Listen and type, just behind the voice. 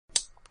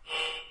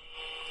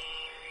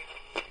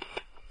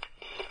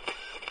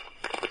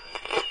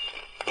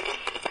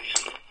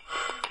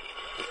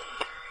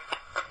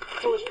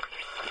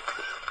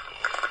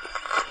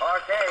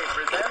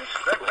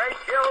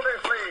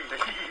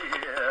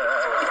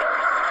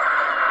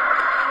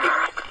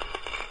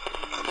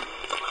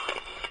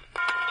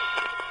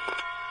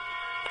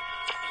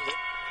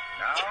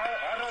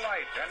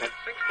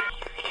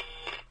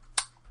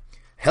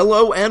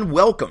Hello and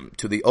welcome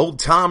to the Old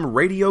Time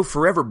Radio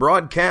Forever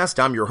broadcast.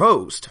 I'm your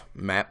host,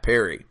 Matt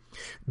Perry.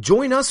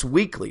 Join us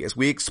weekly as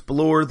we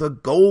explore the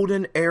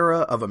golden era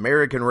of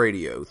American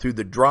radio through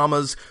the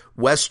dramas,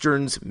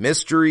 westerns,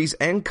 mysteries,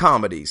 and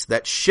comedies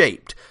that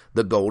shaped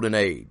the golden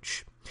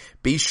age.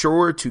 Be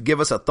sure to give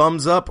us a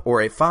thumbs up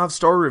or a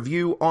 5-star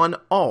review on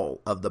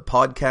all of the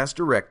podcast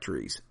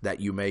directories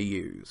that you may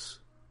use.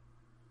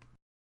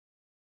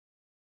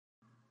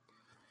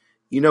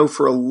 You know,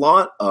 for a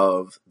lot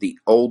of the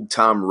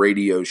old-time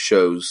radio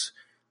shows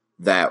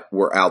that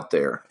were out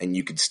there and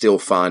you could still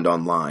find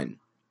online,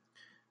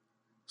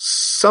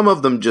 some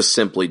of them just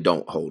simply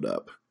don't hold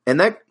up. And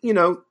that,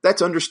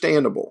 that's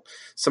understandable.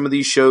 Some of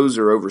these shows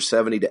are over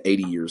 70 to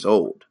 80 years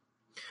old.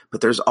 But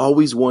there's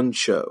always one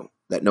show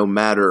that no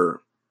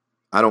matter,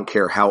 I don't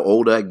care how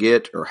old I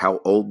get or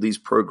how old these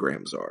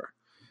programs are,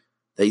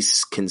 they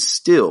can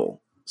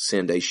still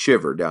send a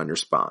shiver down your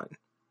spine.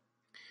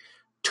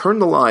 Turn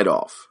the light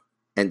off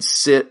and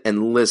sit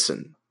and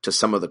listen to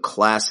some of the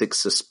classic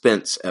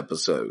suspense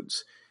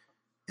episodes,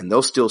 and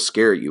they'll still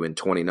scare you in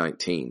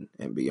 2019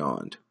 and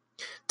beyond.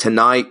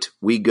 Tonight,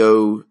 we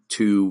go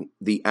to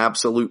the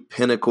absolute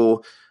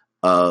pinnacle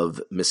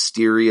of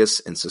mysterious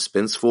and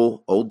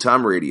suspenseful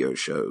old-time radio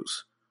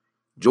shows.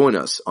 Join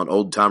us on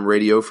Old Time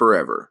Radio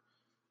Forever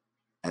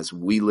as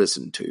we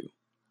listen to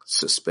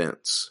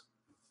Suspense.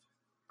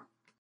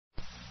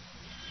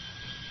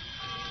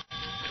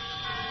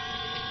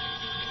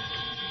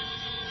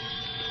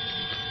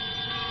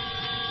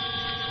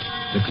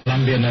 The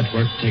Columbia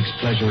Network takes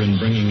pleasure in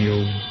bringing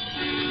you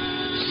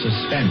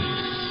Suspense.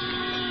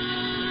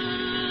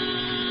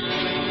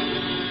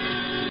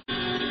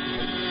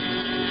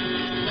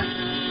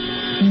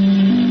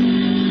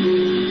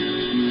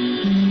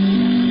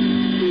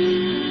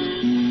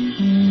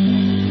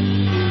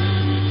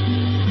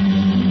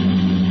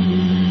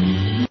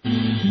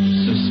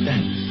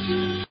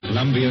 Suspense,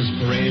 Columbia's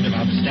parade of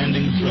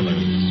outstanding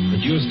thrillers,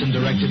 produced and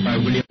directed by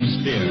William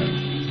Spear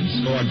and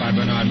scored by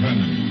Bernard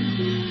Herrmann.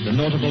 The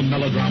notable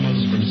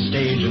melodramas from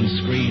stage and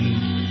screen,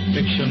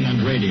 fiction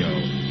and radio,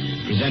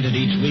 presented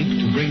each week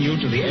to bring you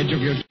to the edge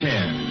of your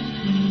chair,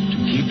 to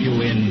keep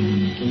you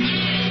in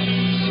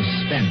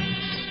suspense.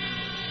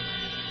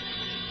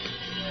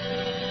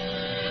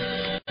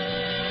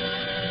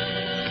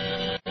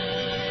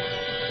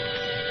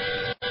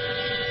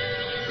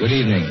 Good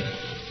evening.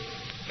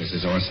 This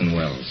is Orson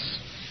Welles.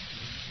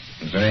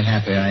 I'm very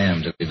happy I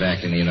am to be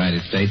back in the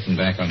United States and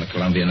back on the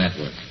Columbia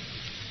Network,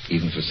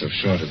 even for so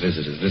short a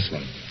visit as this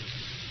one.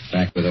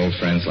 Back with old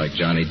friends like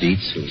Johnny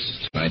Dietz, who's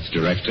tonight's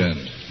director,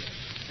 and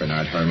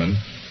Bernard Herrmann.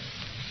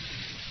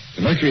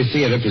 The Mercury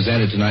Theater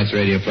presented tonight's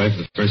radio play for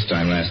the first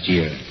time last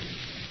year.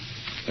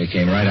 They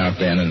came right out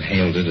then and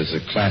hailed it as a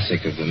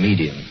classic of the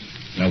medium.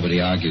 Nobody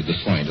argued the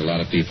point. A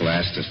lot of people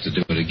asked us to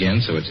do it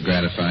again, so it's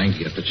gratifying to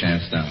get the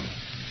chance now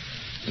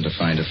and to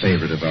find a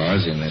favorite of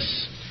ours in this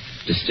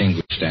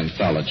distinguished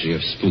anthology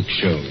of spook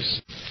shows.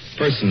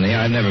 Personally,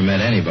 I've never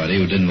met anybody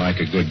who didn't like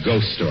a good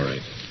ghost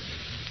story.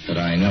 But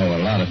I know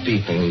a lot of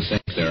people who think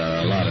there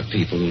are a lot of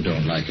people who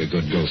don't like a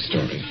good ghost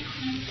story.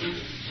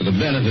 For the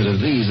benefit of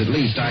these, at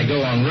least, I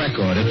go on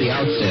record at the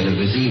outset of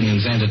this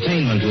evening's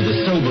entertainment with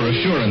a sober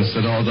assurance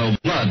that although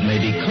blood may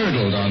be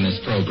curdled on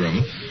this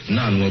program,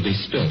 none will be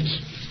spilt.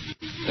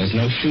 There's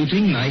no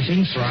shooting,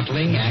 knifing,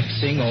 throttling,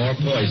 axing, or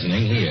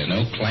poisoning here.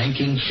 No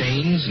clanking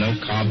chains, no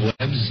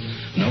cobwebs,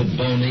 no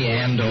bony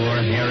and/or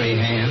hairy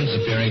hands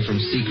appearing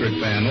from secret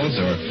panels,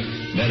 or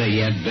better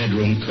yet,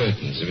 bedroom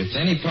curtains. If it's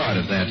any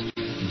part of that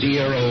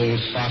dear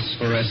old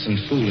phosphorescent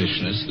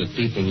foolishness that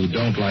people who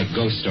don't like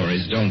ghost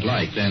stories don't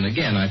like, then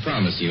again, I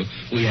promise you,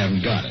 we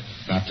haven't got it.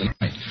 Not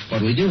tonight.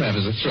 What we do have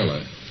is a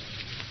thriller.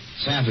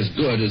 It's half as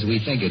good as we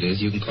think it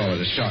is. You can call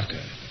it a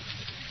shocker.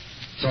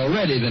 It's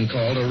already been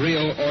called a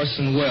real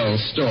Orson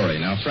Welles story.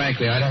 Now,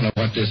 frankly, I don't know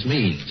what this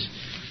means.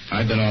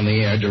 I've been on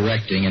the air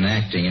directing and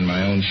acting in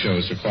my own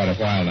shows for quite a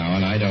while now,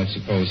 and I don't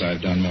suppose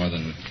I've done more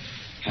than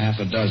half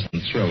a dozen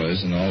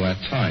thrillers in all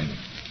that time.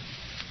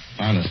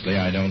 Honestly,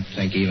 I don't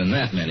think even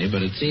that many,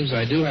 but it seems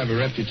I do have a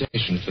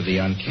reputation for the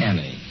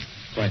uncanny.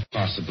 Quite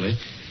possibly,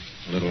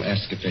 a little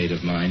escapade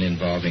of mine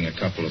involving a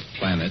couple of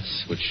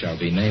planets, which shall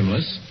be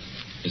nameless,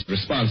 is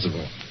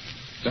responsible.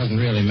 Doesn't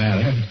really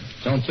matter.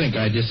 Don't think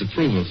I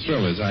disapprove of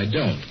thrillers. I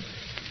don't.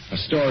 A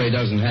story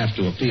doesn't have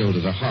to appeal to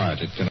the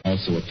heart. It can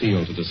also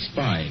appeal to the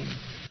spine.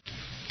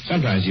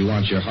 Sometimes you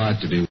want your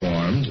heart to be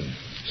warmed, and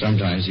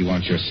sometimes you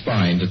want your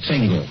spine to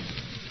tingle.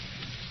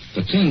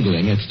 The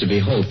tingling, it's to be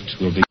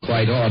hoped, will be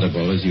quite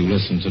audible as you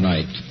listen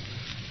tonight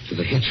to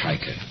The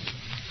Hitchhiker.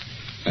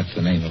 That's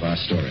the name of our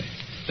story,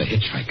 The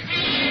Hitchhiker.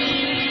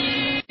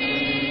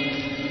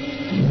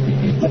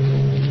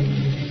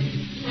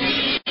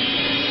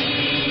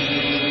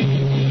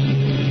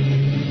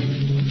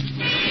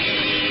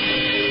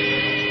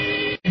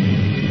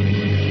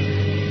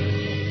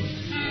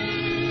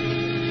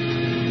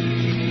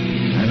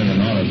 I'm in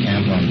an auto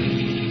camp on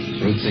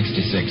Route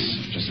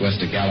 66, just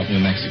west of Gallup, New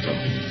Mexico.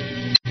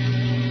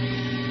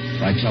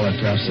 If I tell it,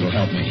 perhaps it'll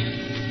help me.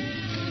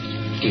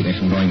 Keep me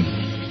from going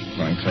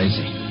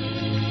crazy.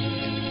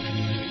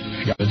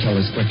 Got to tell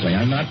this quickly.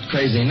 I'm not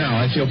crazy now.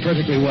 I feel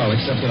perfectly well,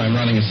 except that I'm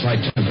running a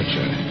slight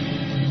temperature.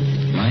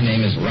 My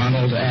name is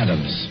Ronald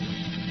Adams.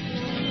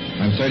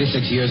 I'm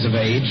 36 years of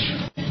age,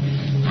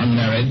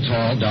 unmarried,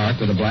 tall,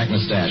 dark, with a black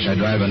mustache. I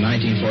drive a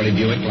 1940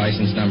 Buick,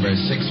 license number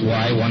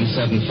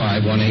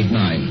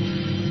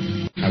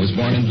 6Y175189. I was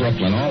born in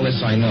Brooklyn. All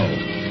this I know.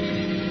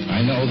 I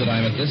know that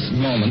I'm at this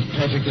moment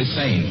perfectly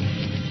sane.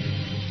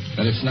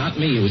 That it's not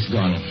me who's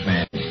gone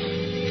mad.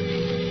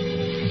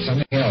 It's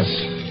something else.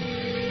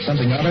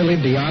 Something utterly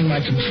beyond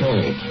my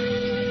control.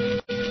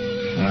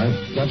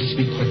 I've got to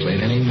speak quickly.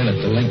 At any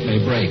minute, the link may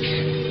break.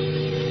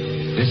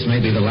 This may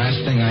be the last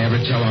thing I ever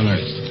tell on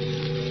Earth.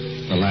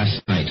 The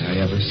last night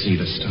I ever see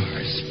the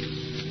stars.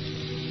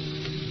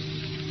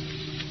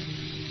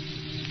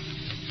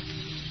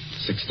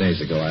 6 days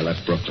ago, I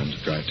left Brooklyn to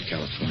drive to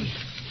California.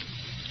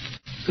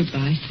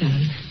 Goodbye,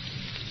 son.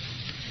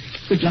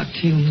 Good luck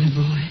to you, my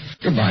boy.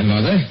 Goodbye,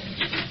 Mother.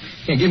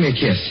 Here, give me a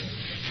kiss,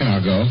 and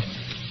I'll go.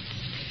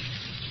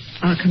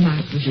 I'll come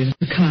out with you in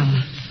the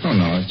car. Oh,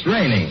 no, it's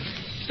raining.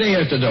 Stay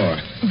here at the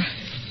door.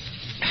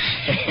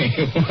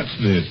 Hey, what's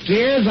this?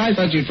 Tears? I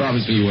thought you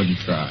promised me you wouldn't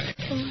cry.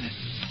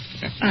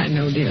 I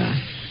know, dear.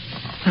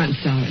 I'm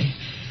sorry.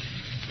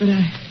 But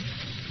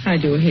I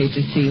do hate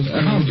to see you.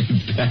 I'll be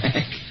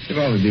back.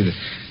 It'll only be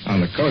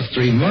on the coast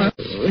 3 months.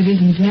 It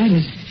isn't that.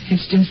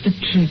 It's just the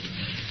trip.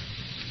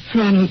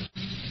 Ronald,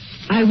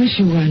 I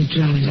wish you weren't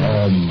drowning.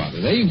 Oh,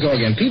 Mother, there you go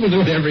again. People do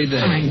it every day.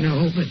 I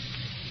know, but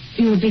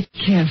you'll be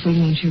careful,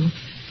 won't you?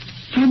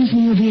 Promise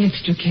me you'll be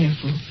extra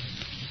careful.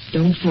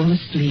 Don't fall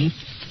asleep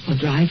or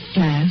drive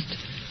fast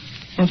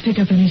or pick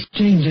up any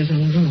strangers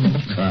on the road.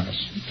 Oh, gosh.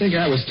 I think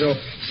I was still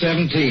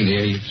 17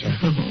 here.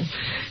 Oh.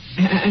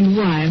 And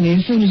why? I mean,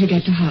 as soon as you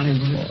get to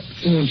Hollywood,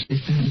 won't you,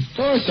 son? Of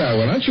course I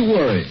will. Don't you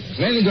worry. There's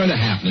nothing going to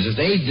happen. It's just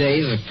 8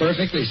 days of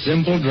perfectly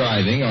simple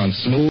driving on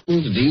smooth,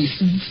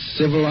 decent,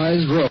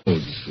 civilized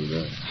roads with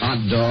a hot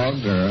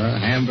dog or a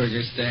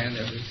hamburger stand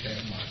every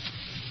 10 miles.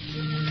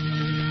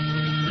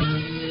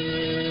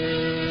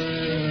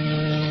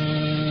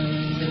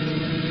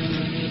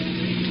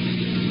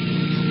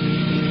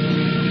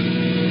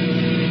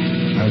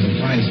 I was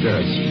in fine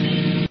spirits.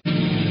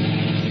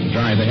 The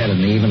drive ahead of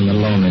me, even the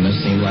loneliness,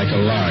 seemed like a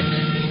lark.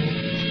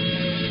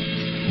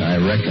 I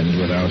reckoned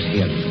without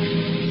him.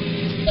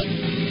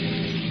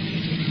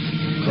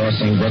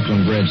 Crossing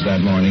Brooklyn Bridge that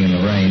morning in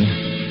the rain,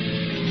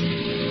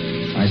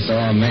 I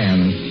saw a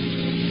man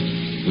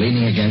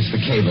leaning against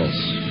the cables.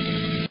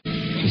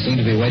 He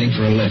seemed to be waiting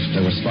for a lift.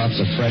 There were spots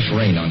of fresh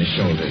rain on his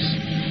shoulders.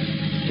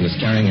 He was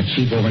carrying a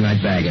cheap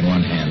overnight bag in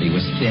one hand. He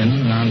was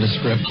thin,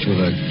 nondescript,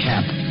 with a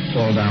cap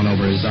pulled down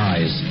over his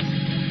eyes.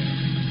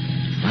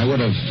 I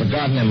would have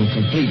forgotten him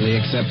completely,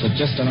 except that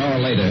just an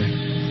hour later,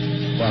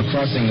 while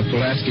crossing the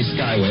Pulaski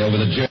Skyway over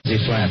the Jersey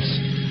Flats,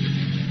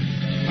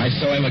 I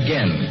saw him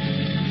again.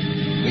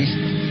 At least,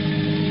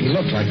 he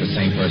looked like the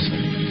same person.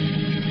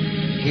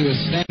 He was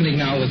standing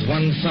now with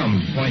one thumb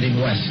pointing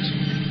west.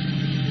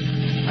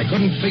 I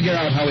couldn't figure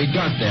out how he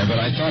got there, but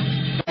I thought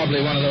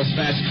probably one of those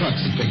fast trucks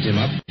had picked him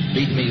up,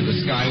 beat me to the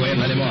Skyway, and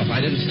let him off.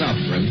 I didn't stop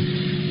for him.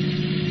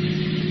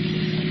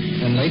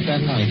 And late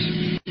that night,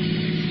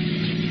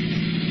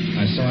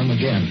 I saw him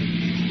again.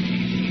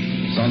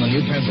 It's on the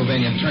new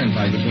Pennsylvania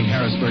Turnpike between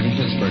Harrisburg and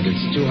Pittsburgh.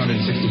 It's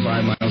 265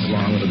 miles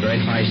long with a very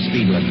high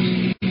speed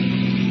limit.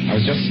 I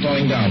was just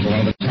slowing down for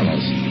one of the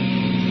tunnels,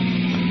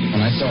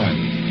 and I saw him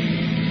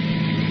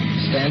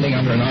standing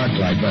under an arc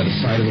light by the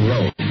side of the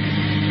road.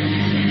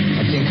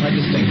 I'd seen quite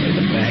distinctly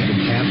the bag, the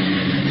cap,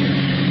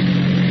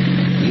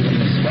 even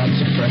the spots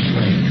of fresh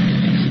rain.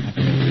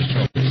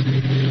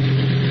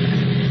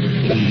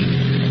 He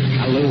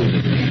hallooed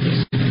at me.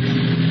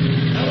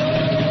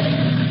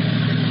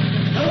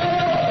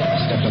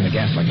 Stepped on the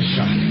gas like a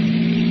shot.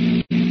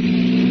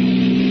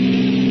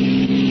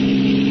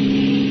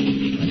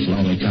 It's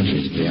lonely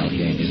country to the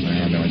Alleghenies, and I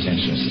had no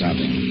intention of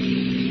stopping.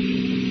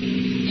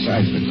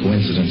 Besides, the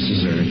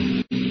coincidences, or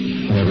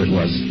whatever it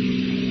was,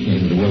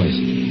 maybe the Willies.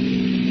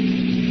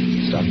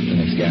 Stopped at the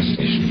next gas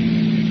station.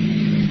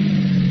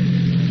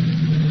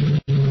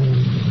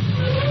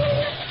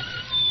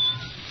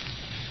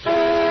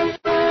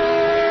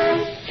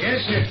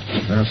 Yes, sir.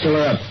 Fill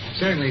her up.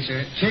 Certainly,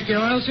 sir. Check your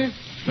oil, sir?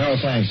 No,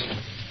 thanks.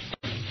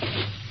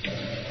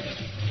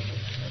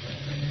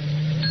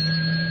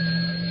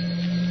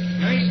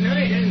 Nice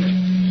night, isn't it?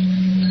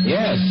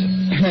 Yes.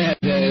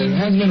 It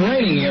hasn't been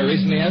raining here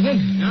recently, has it?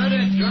 Not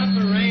a drop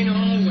of rain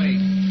all week.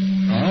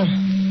 Oh?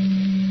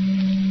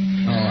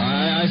 Oh,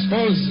 I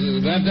suppose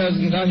that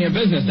hasn't done your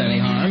business any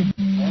harm.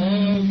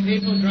 Oh,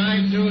 people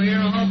drive through here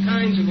all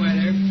kinds of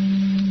weather.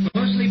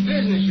 Mostly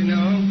business, you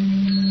know.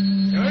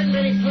 There aren't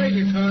many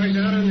pleasure cars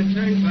out on the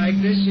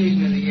turnpike this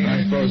season of the year.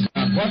 I suppose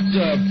not.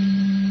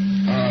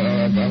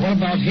 What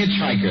about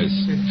hitchhikers?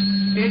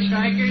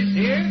 Hitchhikers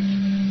here?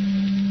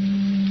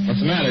 What's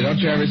the matter? Don't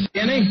you ever see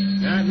any?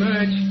 Not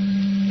much.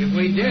 If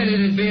we did,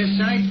 it'd be a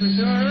sight for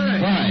sore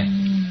eyes. Why?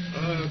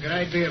 Oh,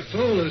 I'd be a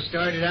fool who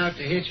started out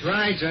to hitch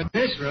rides on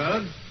this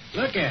road.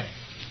 Look at it.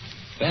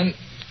 Then,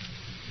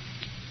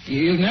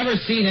 you've never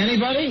seen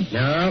anybody?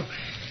 No.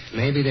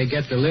 maybe they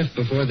get the lift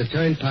before the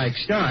turnpike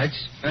starts.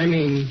 I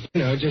mean,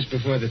 just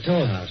before the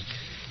toll house.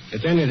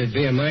 But then it'd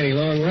be a mighty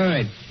long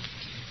ride.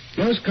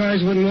 Most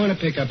cars wouldn't want to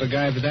pick up a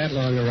guy for that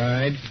long a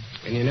ride.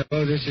 And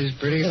this is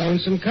pretty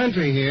lonesome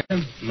country here.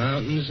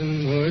 Mountains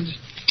and woods.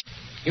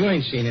 You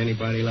ain't seen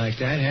anybody like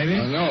that, have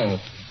you? No.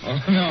 Oh,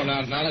 no,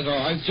 not at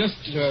all. It's just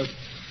a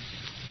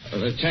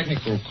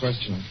technical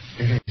question.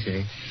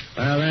 See.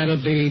 Well, that'll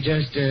be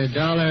just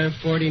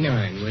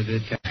 $1.49 with the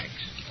tax.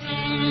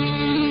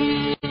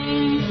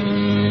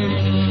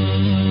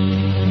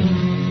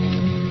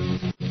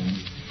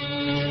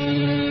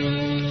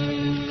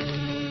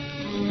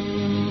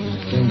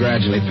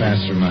 Gradually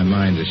passed through my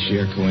mind a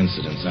sheer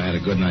coincidence. I had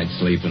a good night's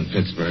sleep in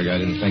Pittsburgh. I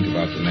didn't think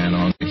about the man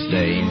all next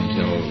day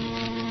until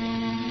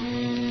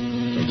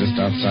just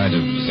outside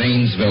of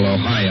Zanesville,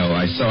 Ohio,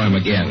 I saw him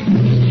again.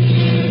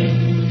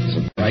 It's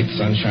a bright,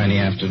 sunshiny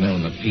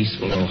afternoon. The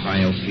peaceful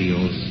Ohio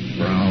fields,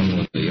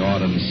 brown with the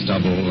autumn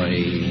stubble,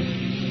 lay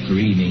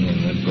greening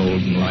in the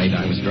golden light.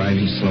 I was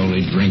driving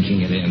slowly,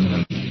 drinking it in,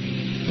 and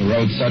the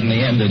road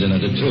suddenly ended in a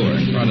detour.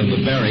 In front of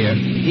the barrier,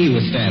 he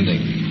was standing.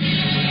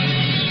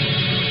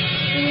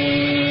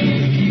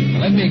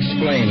 Let me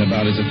explain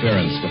about his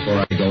appearance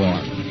before I go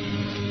on.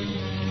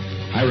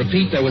 I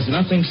repeat, there was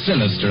nothing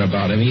sinister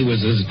about him. He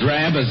was as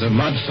drab as a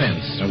mud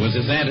fence. Or was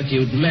his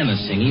attitude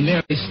menacing? He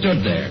merely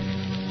stood there,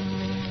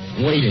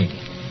 waiting,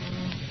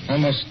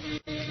 almost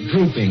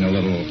drooping a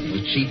little,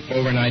 with a cheap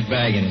overnight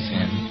bag in his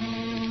hand.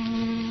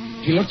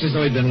 He looked as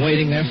though he'd been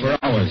waiting there for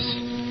hours.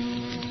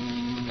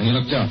 And he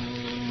looked up.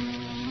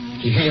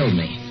 He hailed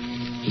me.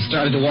 He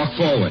started to walk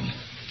forward.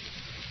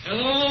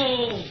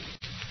 Hello!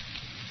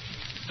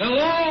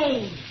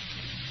 Hello!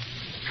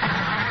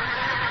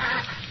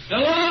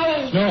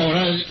 Hello! No,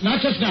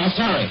 not just now.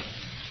 Sorry.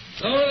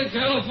 Going to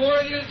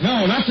California?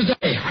 No, not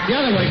today. The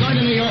other way, going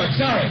to New York.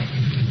 Sorry.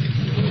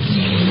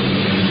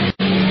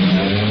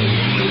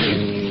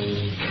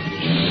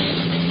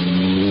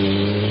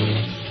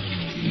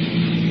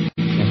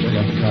 After I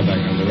got the car back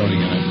on the road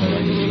again, I felt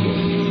like a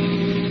fool.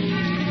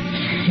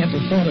 Yet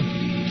the thought of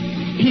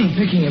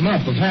picking him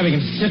up, of having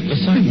him sit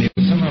beside me,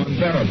 was somehow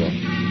unbearable. At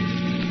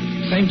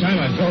the same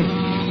time, I felt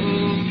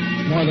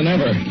more than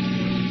ever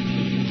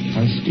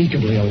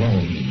unspeakably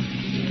alone.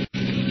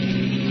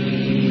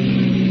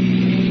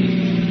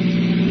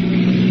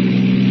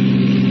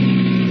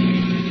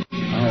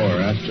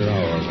 Hour after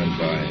hour went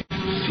by. The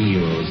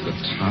fields, the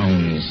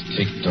towns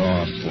ticked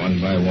off one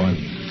by one.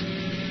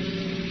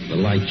 The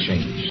light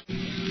changed.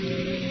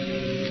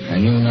 I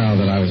knew now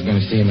that I was going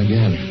to see him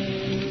again.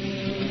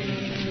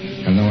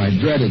 And though I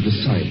dreaded the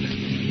sight,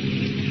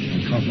 I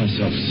caught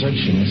myself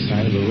searching the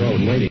side of the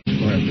road, waiting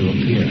for him to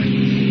appear.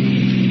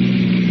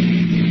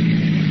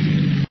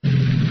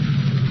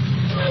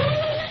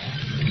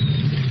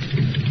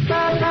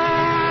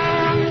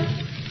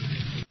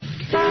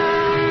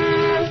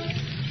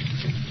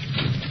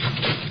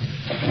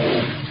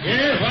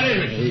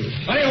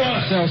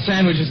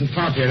 Sandwiches and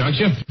pop here, don't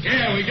you?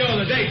 Yeah, we do in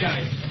the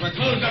daytime. We're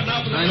closed up now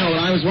for the I know,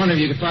 but I was wondering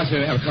if you could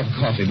possibly have a cup of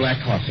coffee, black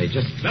coffee,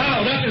 just...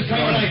 No, not this time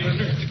of night,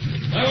 mister.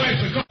 My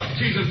wife's a cook.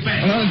 She's a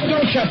bad.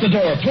 Don't shut the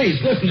door, please.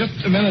 Listen, just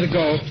a minute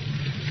ago...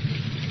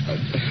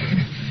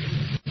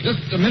 Just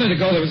a minute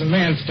ago, there was a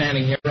man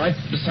standing here right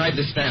beside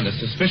the stand, a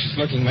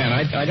suspicious-looking man.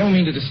 I don't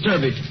mean to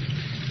disturb it.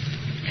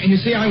 And you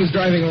see, I was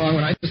driving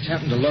along when I just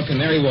happened to look, and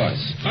there he was.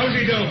 How's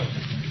he doing?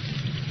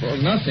 Well,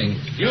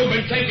 nothing. You've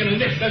been taking a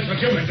nip, that's what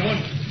you've been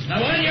doing. Now,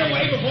 on your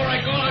way before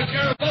I call out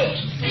Sheriff Oates.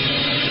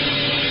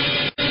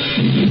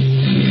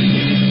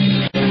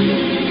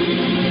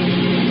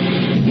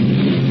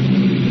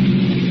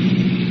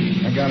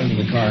 I got into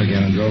the car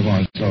again and drove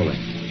on slowly.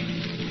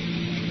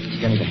 It's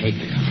beginning to hate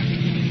the car.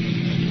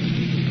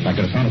 If I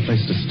could have found a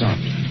place to stop,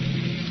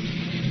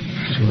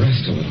 to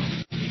rest a little.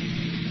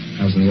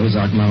 I was in the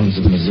Ozark Mountains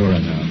of Missouri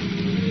now.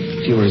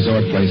 Few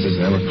resort places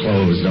that were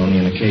closed,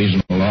 only an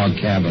occasional log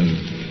cabin,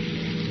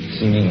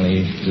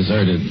 seemingly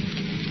deserted.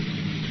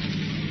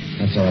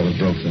 That's all that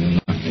broke the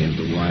monotony of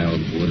the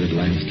wild, wooded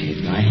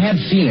landscape. I had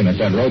seen him at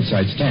that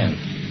roadside stand.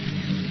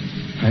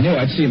 I knew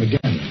I'd see him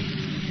again.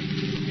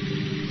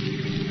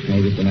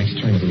 Maybe at the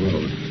next turn of the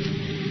road.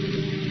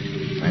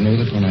 I knew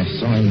that when I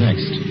saw him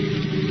next,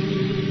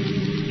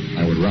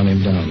 I would run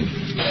him down.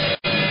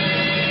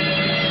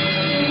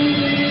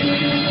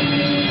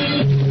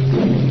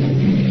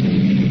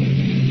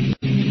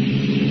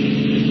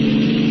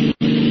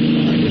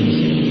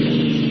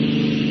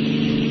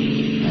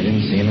 I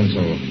didn't see him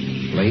until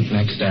late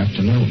next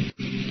afternoon.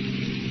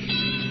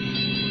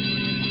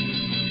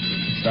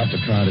 Stopped a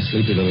car at a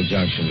sleepy little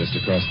junction just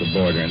across the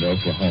border into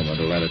Oklahoma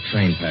to let a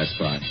train pass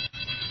by.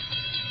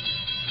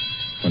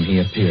 When he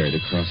appeared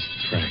across the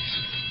tracks,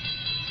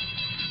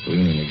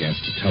 leaning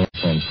against a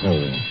telephone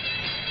pole.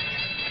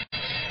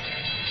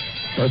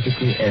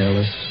 Perfectly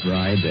airless,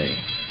 dry day.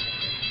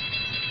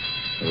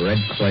 The red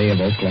clay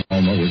of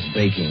Oklahoma was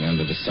baking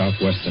under the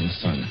southwestern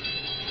sun.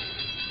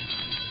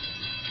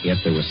 Yet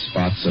there were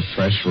spots of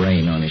fresh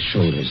rain on his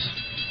shoulders.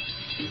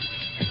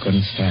 I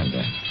couldn't stand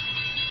that.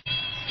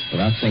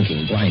 Without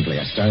thinking, blindly,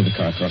 I started the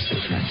car across the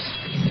tracks.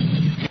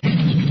 He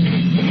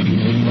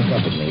didn't even look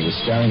up at me. He was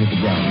staring at the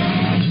ground.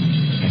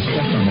 I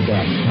stepped on the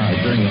gas hard,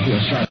 burning the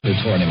wheel sharply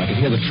toward him. I could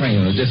hear the train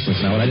in the distance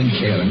now, and I didn't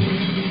care. And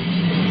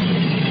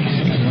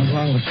something went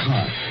wrong with the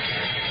car.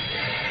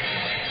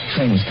 The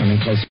train was coming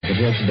closer. I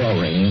could hear its bell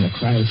ringing and the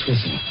crowd was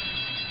whistling.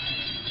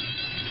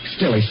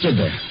 Still, he stood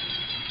there.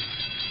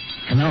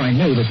 And now I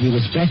knew that he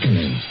was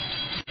beckoning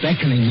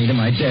me to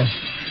my death.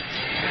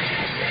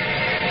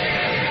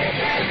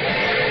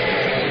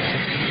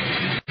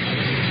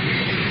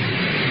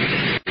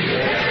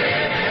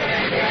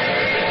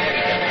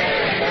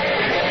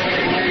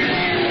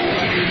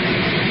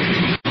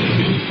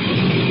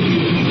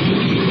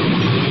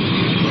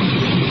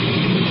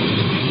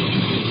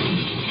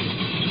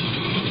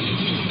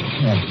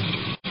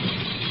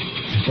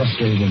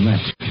 Frustrated and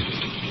left.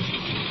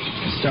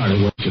 I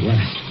started work at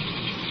last.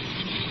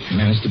 I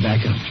managed to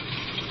back up.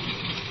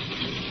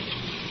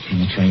 When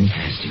the train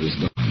passed, he was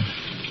gone.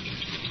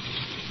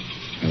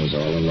 I was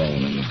all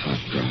alone in the hot,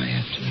 dry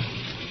afternoon.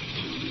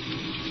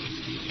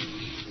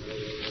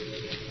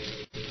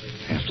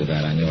 After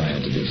that, I knew I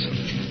had to do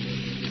something.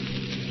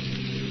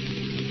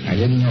 I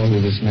didn't know who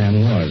this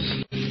man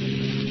was,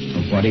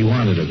 or what he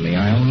wanted of me.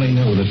 I only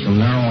knew that from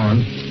now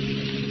on,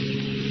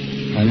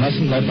 I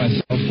mustn't let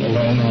myself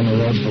alone on the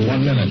road for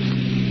 1 minute.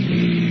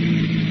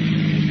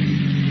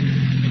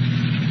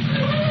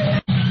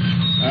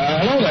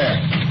 Hello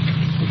there.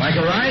 Like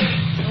a ride?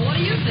 Well, what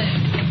do you think?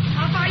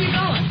 How far are you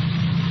going?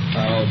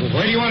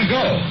 Where do you want to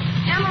go?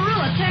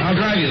 Amarillo, Texas. I'll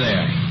drive you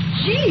there.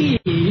 Gee.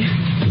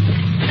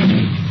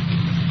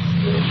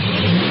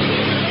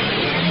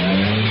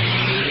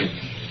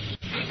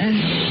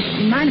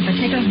 You mind if I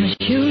take off my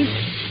shoes?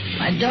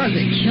 My dogs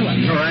are killing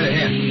me. Go right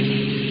ahead.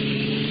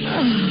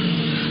 Oh.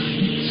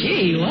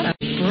 Gee, what a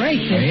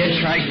break this You is.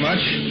 hitchhike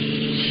much?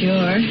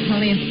 Sure.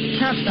 Only it's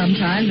tough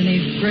sometimes in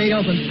these great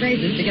open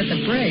spaces to get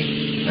the break.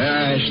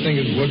 I should think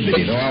it would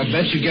be, though. I'll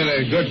bet you get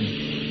a good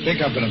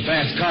pickup in a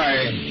fast car.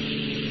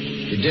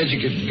 If you did,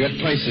 you could get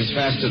places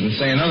faster than,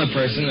 say, another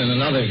person in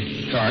another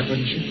car,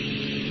 couldn't you?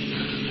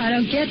 I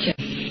don't get you.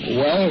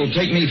 Well,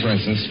 take me, for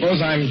instance.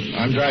 Suppose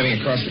I'm driving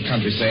across the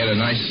country, say, at a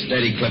nice,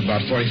 steady clip,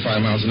 about 45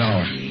 miles an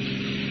hour.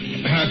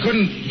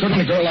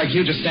 Couldn't a girl like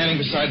you just standing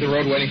beside the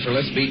road waiting for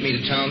Liz beat me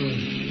to town?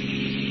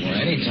 Or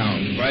any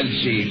town, provided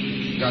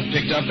she got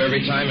picked up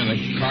every time in a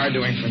car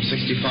doing from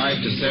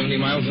 65 to 70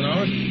 miles an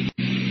hour?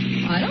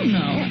 I don't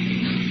know.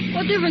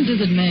 What difference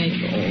does it make?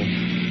 Oh,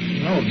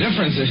 no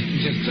difference.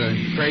 It's just a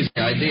crazy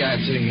idea I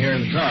had sitting here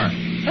in the car.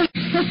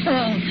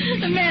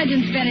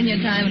 Imagine spending your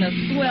time in a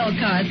swell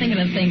car thinking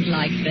of things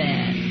like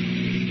that.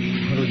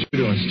 What would you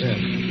do instead?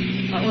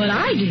 What would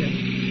I do?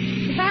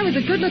 If I was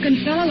a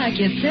good-looking fellow like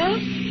yourself,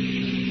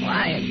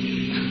 why,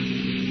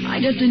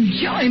 I just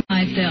enjoy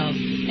myself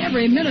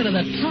every minute of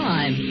the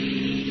time.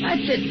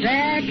 I'd sit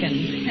back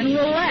and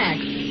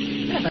relax.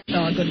 If I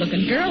saw a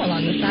good-looking girl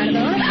along the side of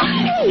the road.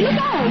 Hey, look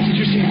out! Did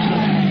you see him?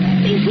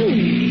 See who?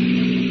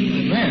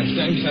 A man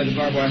standing beside the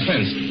barbed wire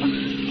fence.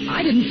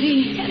 I didn't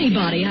see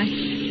anybody.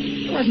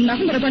 It wasn't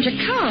nothing but a bunch of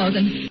cows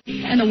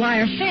and the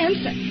wire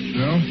fence.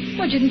 No?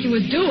 What do you think he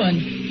was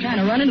doing?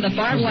 Trying to run into the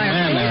barbed wire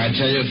man fence? there, I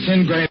tell you. A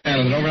thin gray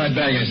man with an overnight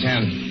bag in his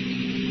hand.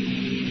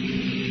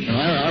 And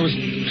I was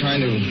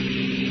trying to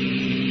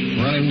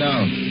run him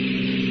down.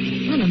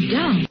 Run him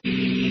down?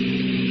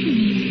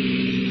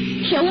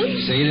 Kill him?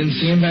 Say you didn't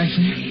see him back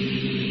there?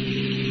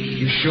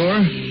 You sure?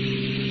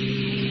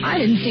 I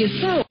didn't see a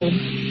soul.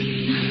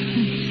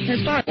 As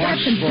far as Watch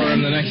that's for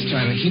him concerned. the next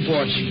time and keep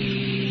watching.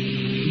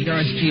 Keep your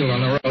eyes peeled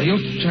on the road.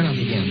 He'll turn up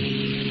again.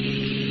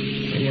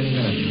 Maybe any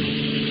minute.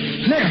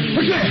 There!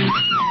 Look there!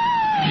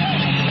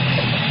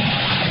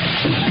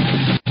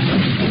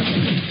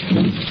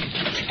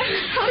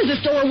 How does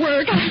this door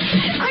work?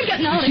 I got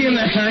knowledge. See him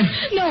that time?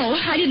 No,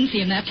 I didn't see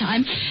him that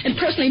time. And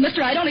personally,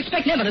 mister, I don't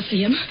expect never to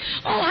see him.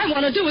 All I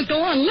want to do is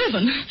go on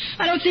living.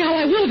 I don't see how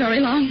I will very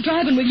long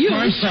driving with you. Oh,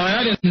 I'm sorry.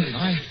 I didn't.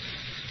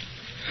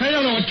 I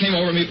don't know what came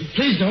over me.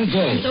 Please don't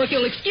go. So if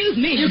you'll excuse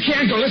me. You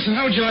can't go. Listen,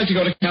 how would you like to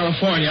go to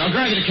California? I'll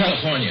drive you to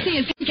California.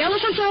 See, pink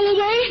elephants all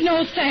the way?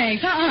 No,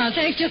 thanks.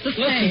 Thanks just the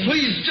Listen, same.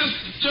 please,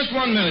 just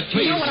 1 minute,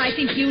 please. You know what I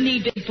think you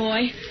need, big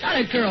boy?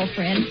 Not a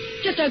girlfriend.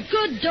 Just a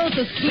good dose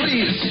of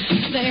sweetness.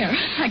 Please. There.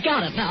 I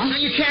got it now. No,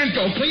 you can't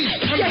go. Please.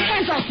 Get your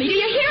hands off me. Do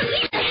you hear me?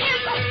 Get your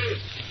hands off me.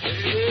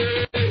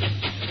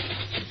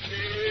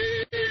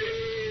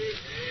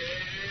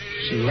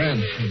 She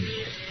ran from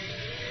me.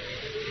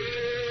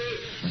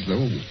 As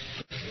though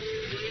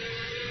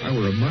I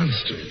were a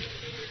monster.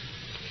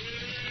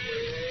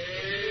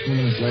 2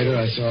 minutes later,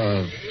 I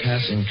saw a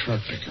passing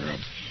truck pick her up.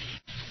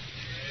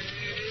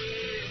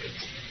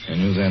 I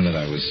knew then that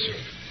I was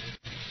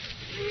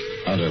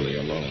utterly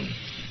alone.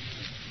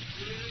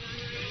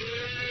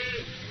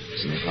 It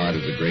was in the heart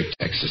of the great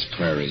Texas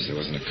prairies. There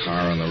wasn't a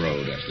car on the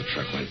road after the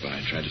truck went by.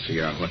 I tried to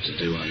figure out what to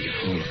do, how to get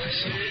hold of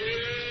myself.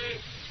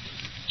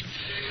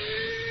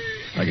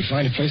 If I could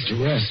find a place to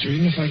rest, or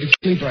even if I could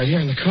sleep right here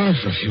in the car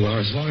for a few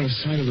hours along the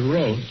side of the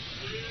road.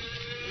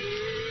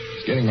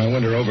 was getting my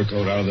winter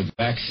overcoat out of the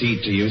back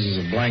seat to use as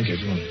a blanket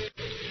when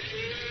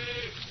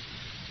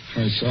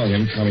I saw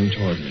him coming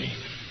toward me,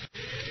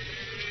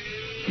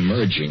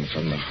 emerging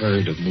from the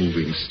herd of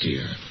moving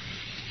steer.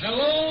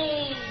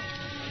 Hello?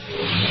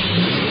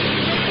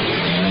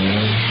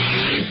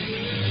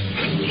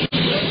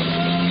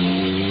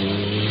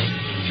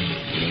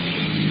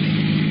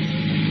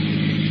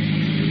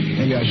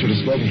 Maybe I should have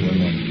spoken to him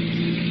then.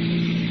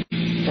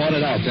 Fought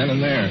it out then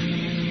and there.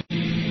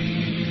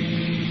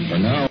 For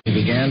now, he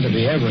began to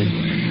be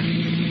everywhere.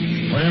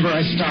 Whenever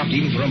I stopped,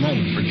 even for a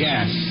moment, for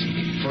gas,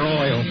 for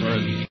oil, for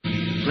a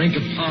drink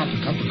of pop, a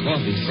cup of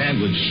coffee,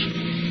 sandwich,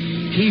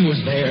 he was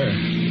there.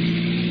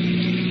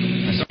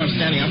 I saw him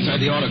standing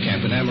outside the auto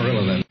camp in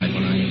Amarillo that night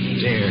when I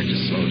dared to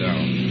slow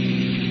down.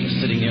 I was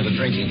sitting near the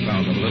drinking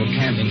fountain of a little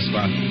camping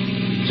spot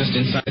just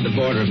inside the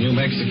border of New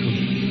Mexico.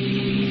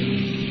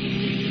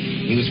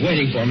 He was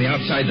waiting for me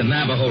outside the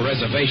Navajo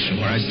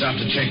reservation where I stopped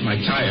to check my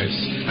tires.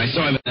 I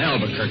saw him in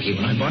Albuquerque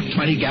when I bought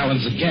 20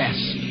 gallons of gas.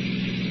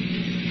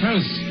 I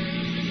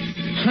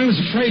was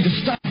afraid to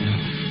stop.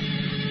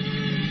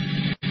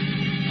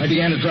 I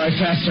began to drive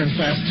faster and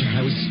faster. I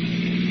was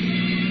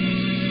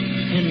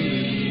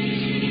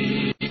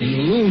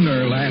in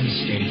lunar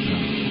landscape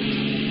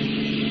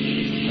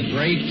now. The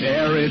great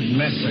arid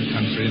mesa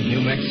country of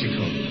New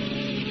Mexico.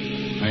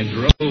 I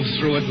drove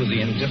through it with the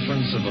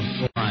indifference of a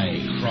fly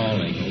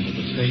crawling over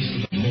the face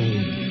of the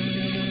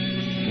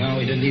moon. Now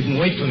he didn't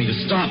even wait for me to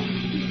stop.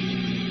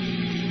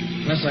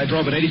 Unless I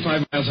drove at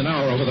 85 miles an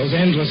hour over those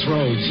endless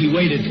roads, he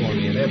waited for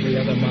me at every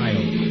other mile.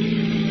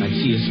 I'd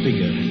see his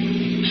figure,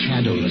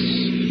 shadowless,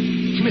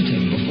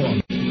 flitting before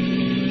me,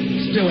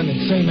 still in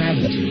its same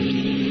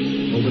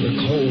attitude, over the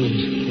cold,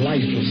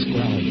 lifeless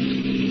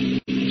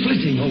ground,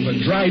 flitting over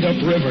dried-up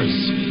rivers,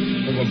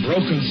 over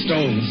broken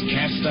stones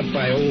cast up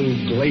by old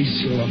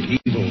glacial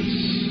upheavals,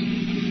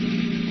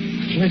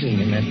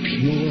 flitting in that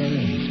pure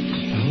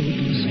and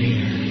cloudless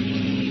air.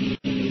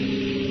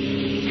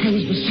 I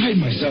was beside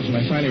myself when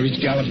I finally reached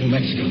Gallup, New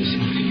Mexico this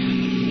morning.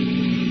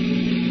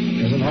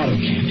 There's an auto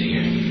camp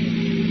here.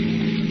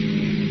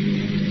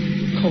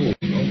 Cold,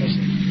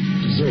 almost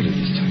deserted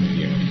this time of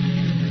year.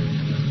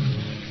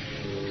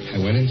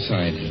 I went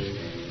inside and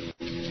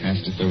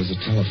asked if there was a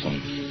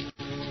telephone.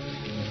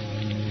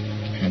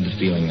 I had the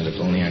feeling that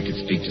if only I could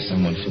speak to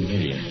someone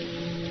familiar,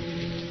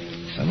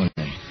 someone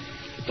I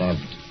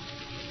loved,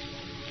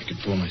 I could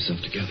pull myself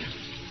together.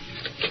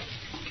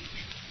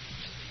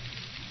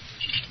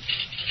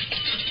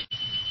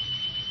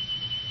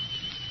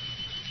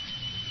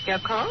 Your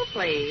call,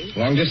 please.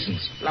 Long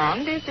distance.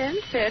 Long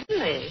distance,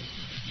 certainly.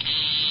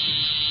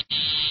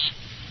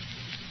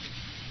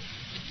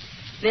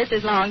 This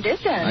is long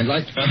distance. I'd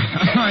like to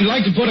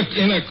put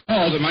in a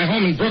call to my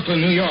home in Brooklyn,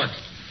 New York.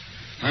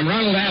 I'm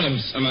Ronald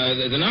Adams.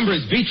 The number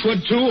is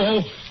Beechwood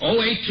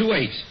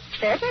 200828.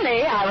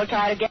 Certainly, I will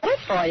try to get it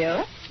for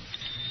you.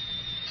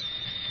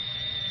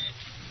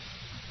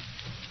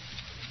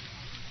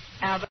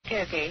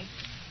 Albuquerque,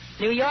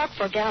 New York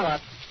for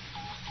Gallup.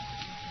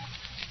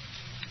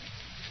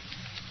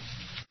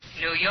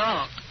 New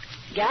York.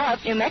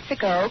 Gallup, New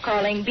Mexico,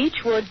 calling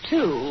Beechwood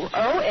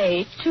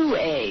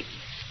 20828.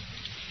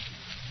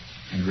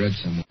 I read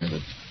somewhere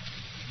that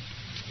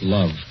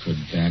love could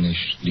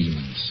banish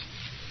demons.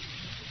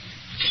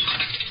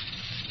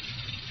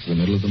 It's the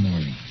middle of the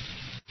morning.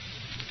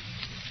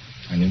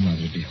 I knew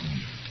Mother would be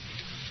home.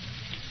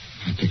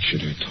 I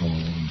pictured her tall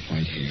and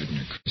white-haired in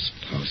her crisp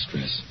house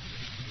dress,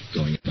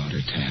 going about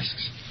her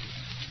tasks.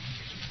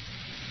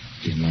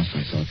 It'd be enough,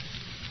 I thought,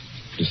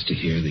 just to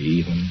hear the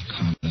even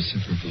calmness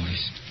of her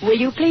voice. Will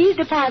you please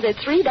deposit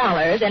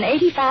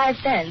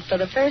 $3.85 for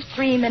the first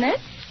 3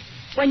 minutes?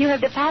 When you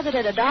have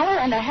deposited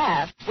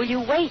 $1.50, will you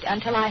wait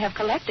until I have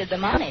collected the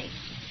money?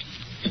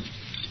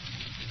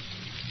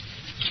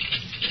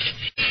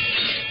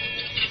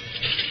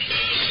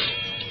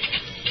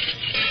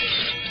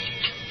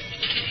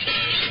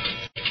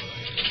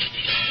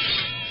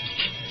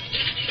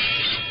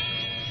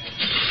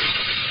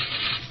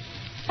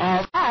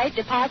 All right,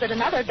 deposit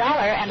another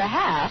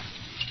 $1.50.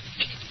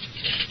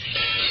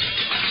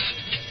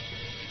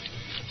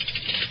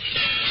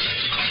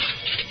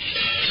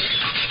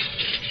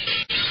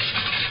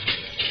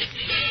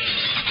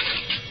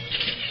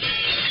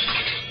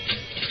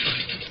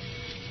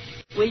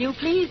 Will you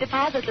please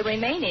deposit the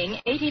remaining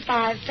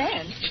 85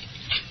 cents?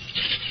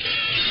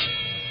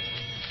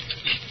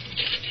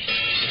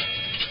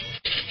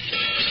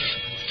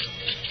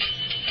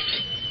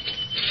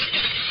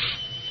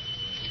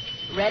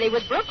 Ready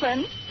with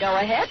Brooklyn. Go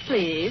ahead,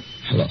 please.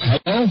 Hello?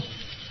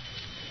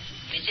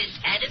 Mrs.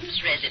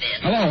 Adams'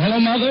 residence. Hello,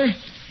 Mother?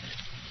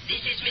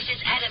 This is Mrs.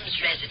 Adams'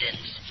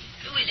 residence.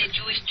 Who is it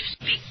you wish to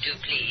speak to,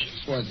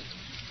 please? What?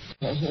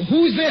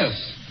 Who's this?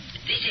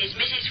 This is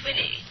Mrs.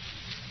 Winnie.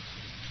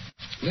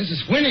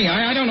 Mrs. Winnie?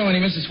 I don't know any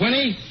Mrs.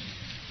 Winnie.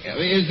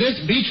 Is this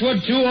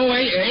Beechwood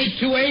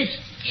 200828?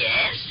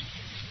 Yes.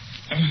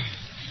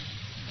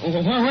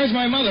 Where's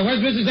my mother? Where's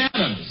Mrs.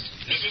 Adams?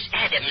 Mrs.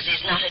 Adams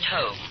is not at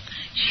home.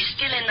 She's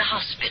still in the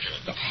hospital.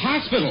 The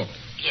hospital?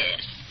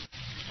 Yes.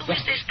 Who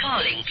is this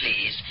calling,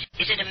 please?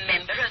 Is it a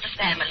member of the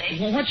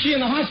family? Well, what's she in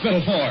the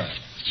hospital for?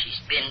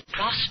 She's been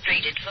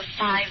prostrated for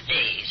 5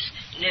 days.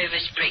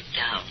 Nervous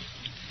breakdown.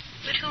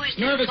 But who is this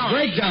Nervous calling?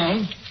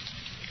 breakdown?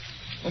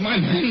 Well, my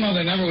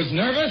grandmother never was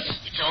nervous.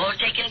 It's all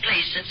taken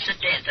place since the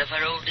death of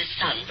her oldest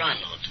son,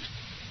 Ronald.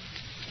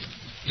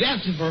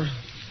 Death of her...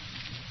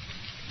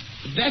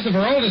 The death of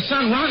her oldest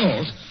son,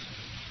 Ronald?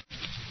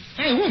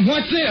 Hey,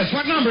 what's this?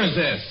 What number is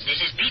this? This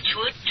is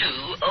Beechwood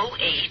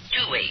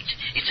 20828.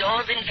 It's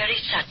all been very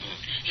sudden.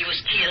 He was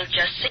killed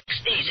just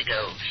 6 days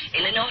ago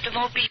in an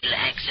automobile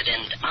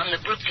accident on the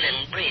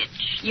Brooklyn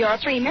Bridge. Your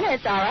 3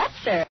 minutes are up,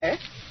 sir.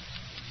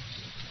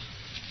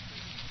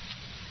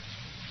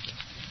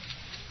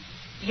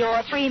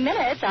 Your 3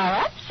 minutes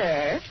are up,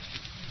 sir.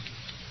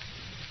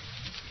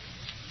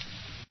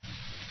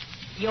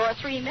 Your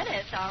 3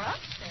 minutes are up,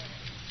 sir.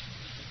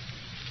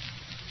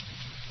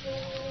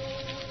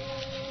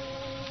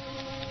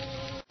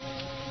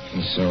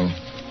 And so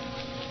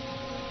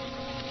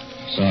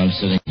I'm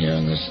sitting here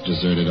in this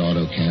deserted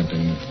auto camp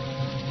in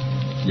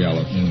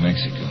Gallup, New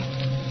Mexico.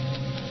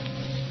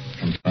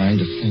 I'm trying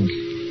to think.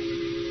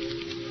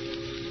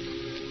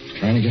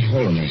 Trying to get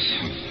hold of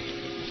myself.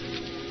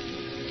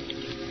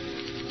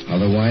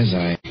 Otherwise,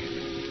 I'm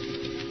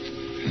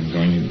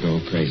going to go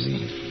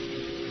crazy.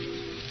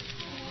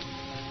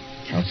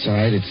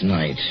 Outside, it's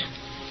night.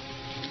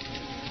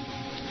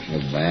 The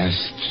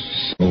vast,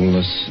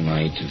 soulless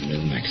night of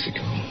New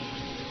Mexico.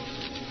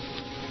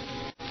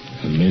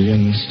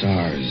 1,000,000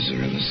 stars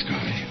are in the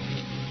sky.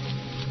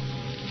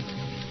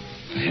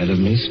 Ahead of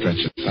me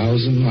stretch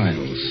 1,000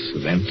 miles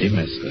of empty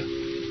mesa.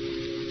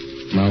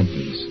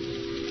 Mountains,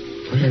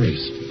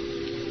 prairies,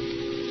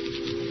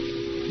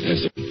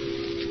 desert.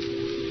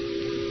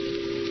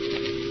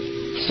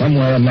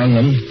 Somewhere among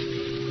them,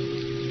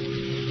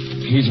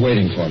 he's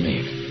waiting for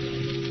me.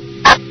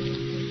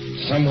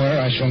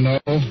 Somewhere I shall know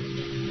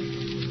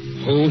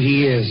who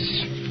he is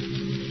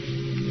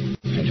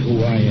and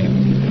who I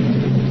am.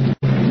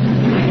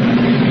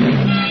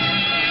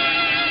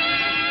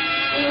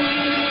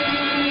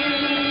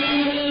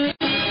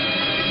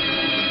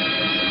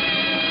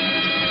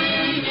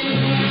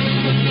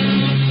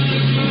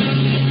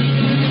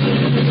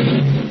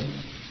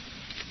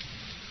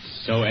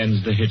 So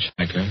ends The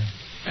Hitchhiker,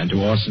 and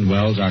to Orson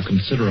Welles our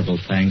considerable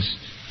thanks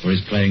for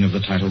his playing of the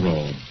title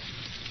role.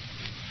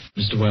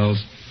 Mr.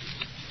 Welles?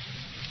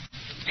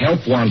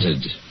 Help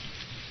wanted.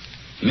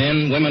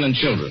 Men, women, and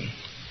children.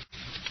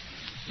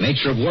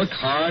 Nature of work,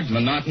 hard,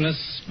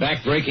 monotonous,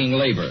 back-breaking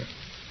labor.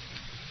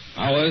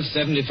 Hours,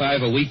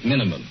 75 a week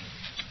minimum.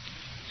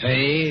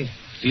 Pay,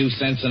 few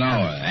cents an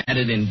hour.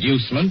 Added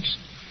inducement,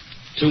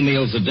 2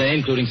 meals a day,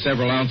 including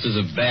several ounces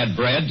of bad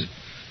bread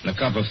and a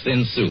cup of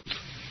thin soup.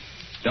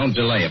 Don't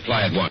delay.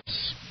 Apply at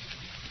once.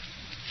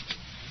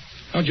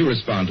 How'd you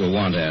respond to a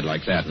want ad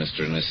like that,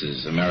 Mr. and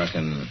Mrs.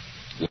 American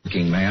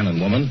working man and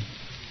woman?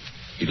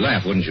 You'd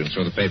laugh, wouldn't you, and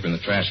throw the paper in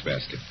the trash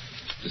basket.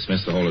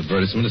 Dismiss the whole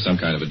advertisement as some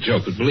kind of a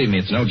joke. But believe me,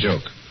 it's no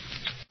joke.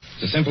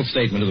 It's a simple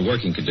statement of the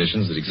working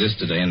conditions that exist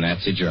today in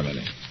Nazi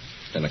Germany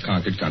and the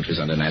conquered countries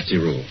under Nazi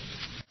rule.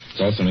 It's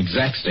also an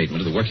exact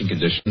statement of the working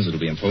conditions that will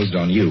be imposed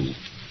on you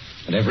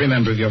and every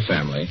member of your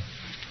family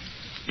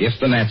if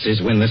the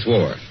Nazis win this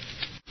war.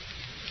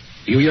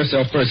 You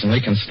yourself personally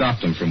can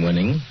stop them from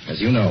winning, as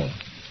you know.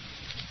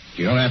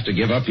 You don't have to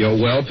give up your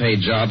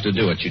well-paid job to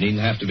do it. You needn't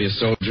have to be a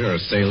soldier or a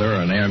sailor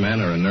or an airman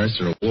or a nurse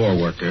or a war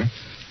worker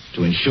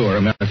to ensure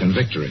American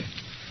victory.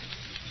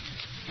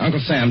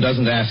 Uncle Sam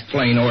doesn't ask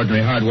plain,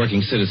 ordinary,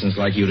 hard-working citizens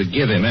like you to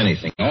give him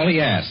anything. All he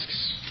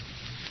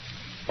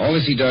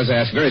does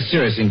ask very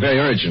seriously and very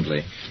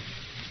urgently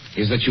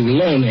is that you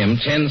loan him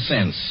 10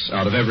 cents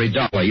out of every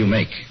dollar you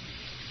make.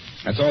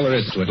 That's all there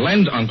is to it.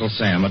 Lend Uncle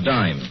Sam a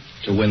dime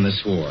to win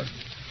this war,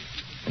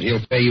 and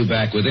he'll pay you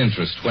back with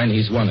interest when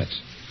he's won it.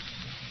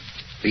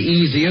 The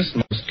easiest,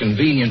 most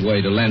convenient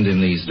way to lend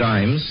him these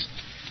dimes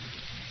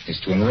is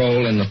to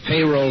enroll in the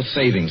payroll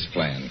savings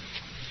plan.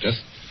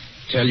 Just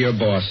tell your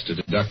boss to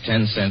deduct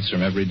 10 cents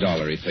from every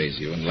dollar he pays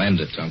you and lend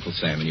it to Uncle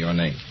Sam in your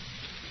name.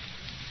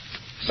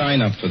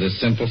 Sign up for this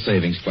simple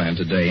savings plan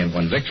today, and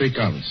when victory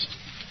comes,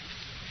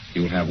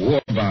 you'll have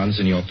war bonds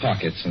in your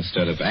pockets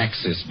instead of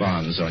Axis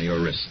bonds on your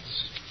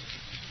wrists.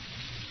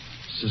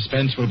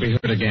 Suspense will be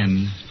heard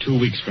again 2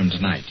 weeks from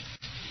tonight.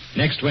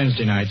 Next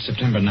Wednesday night,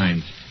 September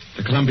 9th,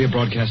 the Columbia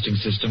Broadcasting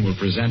System will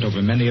present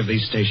over many of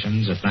these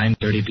stations at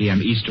 9:30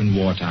 p.m. Eastern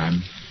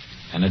Wartime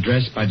an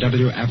address by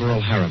W.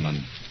 Averell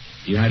Harriman,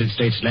 the United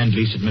States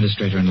Lend-Lease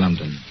Administrator in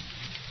London.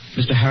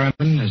 Mr.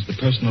 Harriman, as the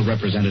personal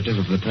representative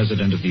of the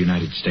President of the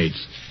United States,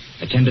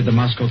 attended the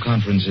Moscow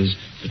conferences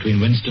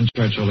between Winston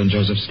Churchill and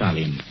Joseph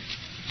Stalin.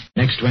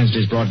 Next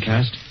Wednesday's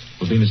broadcast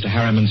will be Mr.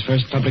 Harriman's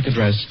first public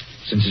address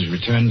since his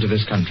return to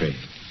this country.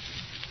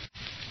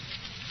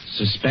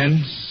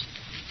 Suspense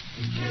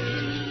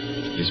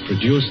is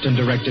produced and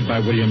directed by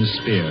William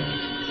Spear.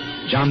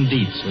 John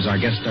Dietz was our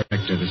guest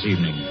director this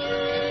evening.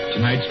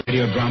 Tonight's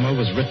radio drama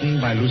was written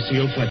by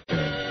Lucille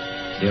Fletcher.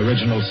 The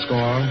original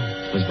score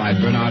was by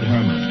Bernard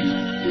Herrmann.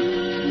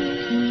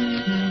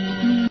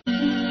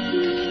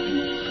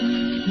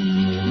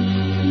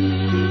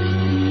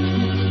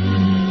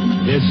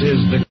 This is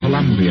the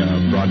Columbia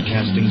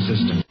Broadcasting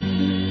System.